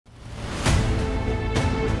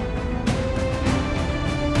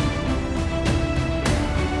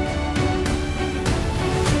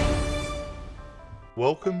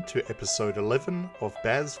welcome to episode 11 of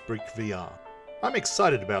Baz Brick VR. I'm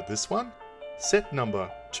excited about this one, set number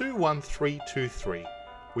 21323,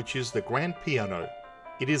 which is the grand piano.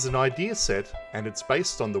 It is an idea set and it's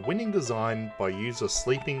based on the winning design by user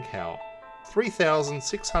SleepyCow,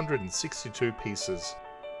 3,662 pieces,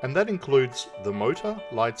 and that includes the motor,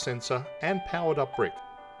 light sensor and PoweredUP brick.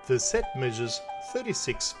 The set measures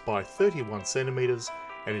 36 by 31 centimeters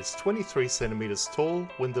and is 23 centimeters tall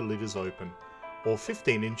when the lid is open, or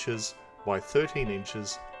 15 inches by 13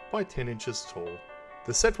 inches by 10 inches tall.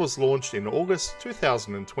 The set was launched in August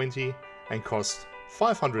 2020 and cost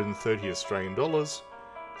 530 Australian dollars,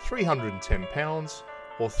 310 pounds,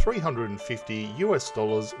 or 350 US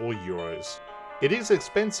dollars or euros. It is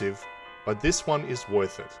expensive, but this one is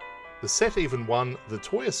worth it. The set even won the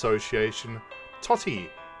Toy Association TOTY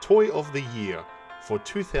Toy of the Year for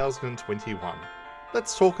 2021.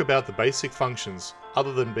 Let's talk about the basic functions,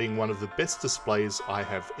 other than being one of the best displays I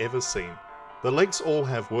have ever seen. The legs all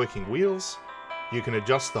have working wheels, you can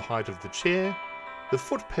adjust the height of the chair, the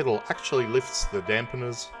foot pedal actually lifts the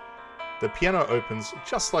dampeners, the piano opens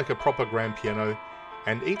just like a proper grand piano,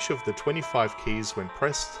 and each of the 25 keys when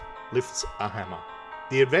pressed lifts a hammer.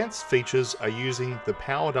 The advanced features are using the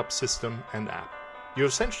PoweredUP system and app. You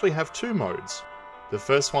essentially have two modes. The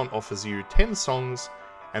first one offers you 10 songs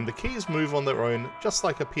and the keys move on their own just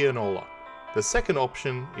like a pianola. The second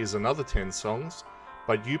option is another 10 songs,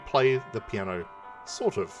 but you play the piano,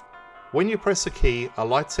 sort of. When you press a key, a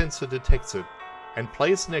light sensor detects it and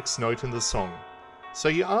plays the next note in the song, so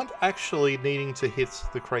you aren't actually needing to hit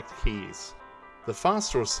the correct keys. The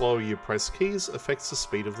faster or slower you press keys affects the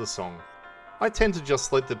speed of the song. I tend to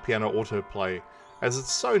just let the piano autoplay, as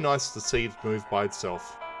it's so nice to see it move by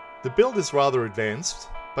itself. The build is rather advanced,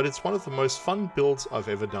 but it's one of the most fun builds I've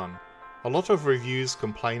ever done. A lot of reviews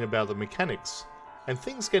complain about the mechanics and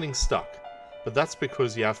things getting stuck, but that's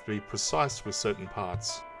because you have to be precise with certain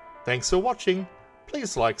parts. Thanks for watching,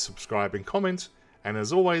 please like, subscribe and comment, and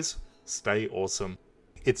as always, stay awesome.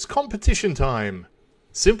 It's competition time!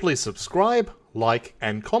 Simply subscribe, like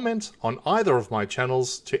and comment on either of my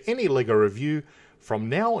channels to any LEGO review from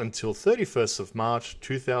now until 31st of March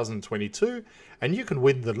 2022, and you can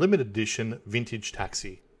win the limited edition vintage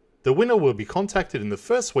taxi. The winner will be contacted in the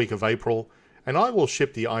first week of April, and I will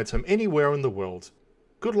ship the item anywhere in the world.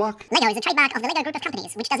 Good luck! LEGO is a trademark of the LEGO Group of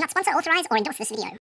Companies, which does not sponsor, authorize, or endorse this video.